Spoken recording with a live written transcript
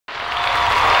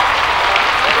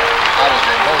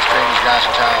famous guys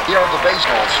in town. Here are the bass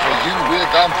notes for You with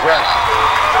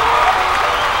Umbrella.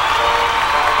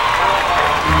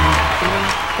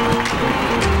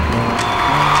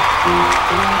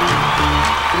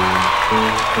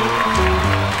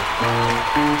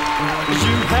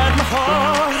 You had my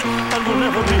heart, and we'll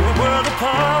never be a world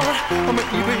apart.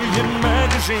 Maybe in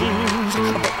magazines,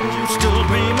 but you still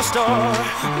be my star.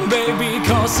 Baby,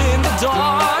 cause in the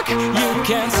dark you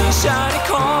can see shiny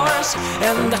cars,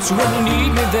 and that's when you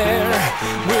need me there.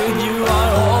 With you I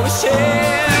always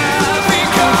share.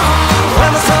 Because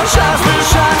when the sun shines, we'll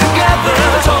shine together.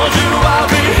 I told you I'll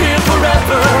be here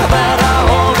forever, that I'll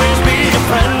always be your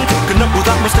friend. Could know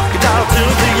that we'll stick it out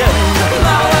till the end.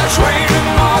 now that's waiting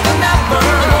more than ever.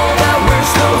 Know that we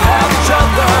still have each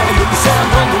other. You can stand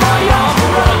under my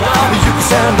umbrella. You can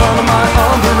stand under my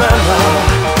umbrella.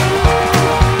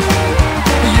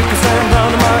 You can stand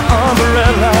under my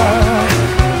umbrella.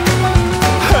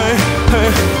 Hey, hey,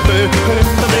 hey, hey.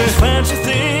 These fancy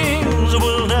things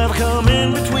will never come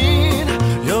in between.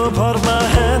 You're part of my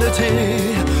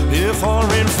entity, here for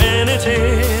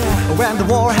infinity. When the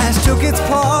war has took its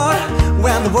part,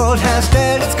 when the world has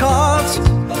dealt its cards,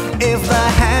 if the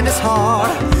hand is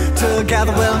hard,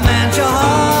 together we'll mend your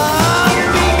heart.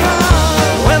 Because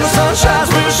when the sun shines,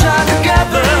 we'll shine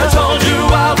together. I told you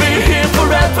I'll be here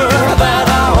forever, that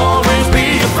I'll always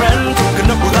be your friend. Could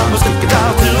know that we'll stick it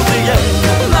out till the end.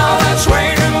 now that's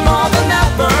waiting more than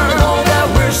ever. Know that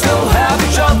we still have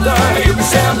each other. You can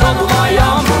stand under my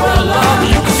umbrella.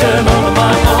 You can stand under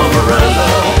my umbrella.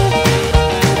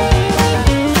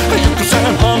 You can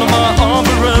stand under my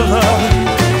umbrella.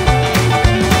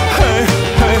 Hey,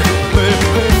 hey, hey,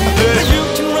 hey, hey. You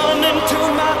can run into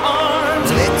my arms.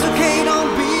 it's okay,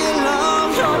 don't be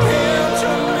alarmed. Come here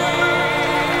to me.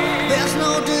 There's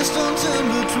no distance in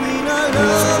between our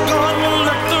love. God will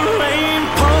let the rain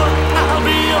pour. I'll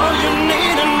be all you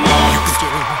need and more. You can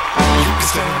stand, you can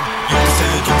stand,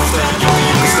 you can stand, you can stand,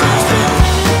 you can stand.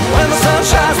 When the sun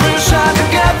shines, we'll shine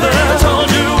together. I told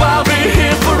you I'll be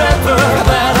here forever,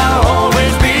 that I'll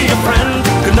always be your friend.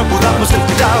 Could know that we'll stick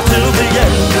it out till the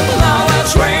end. now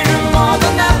that's waiting more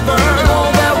than ever. Know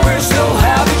that we still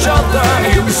have each other.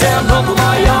 You can stand under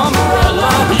my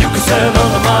umbrella. You can stand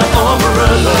under my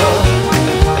umbrella.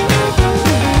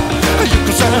 You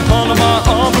can stand under my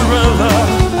umbrella.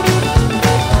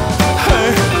 Hey,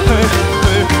 hey,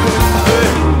 hey, hey, hey.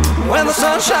 When the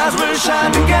sun shines, we'll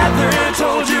shine together. I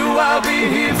told you I'll be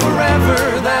here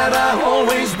forever, that I'll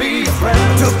always be your friend.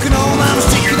 Took an old man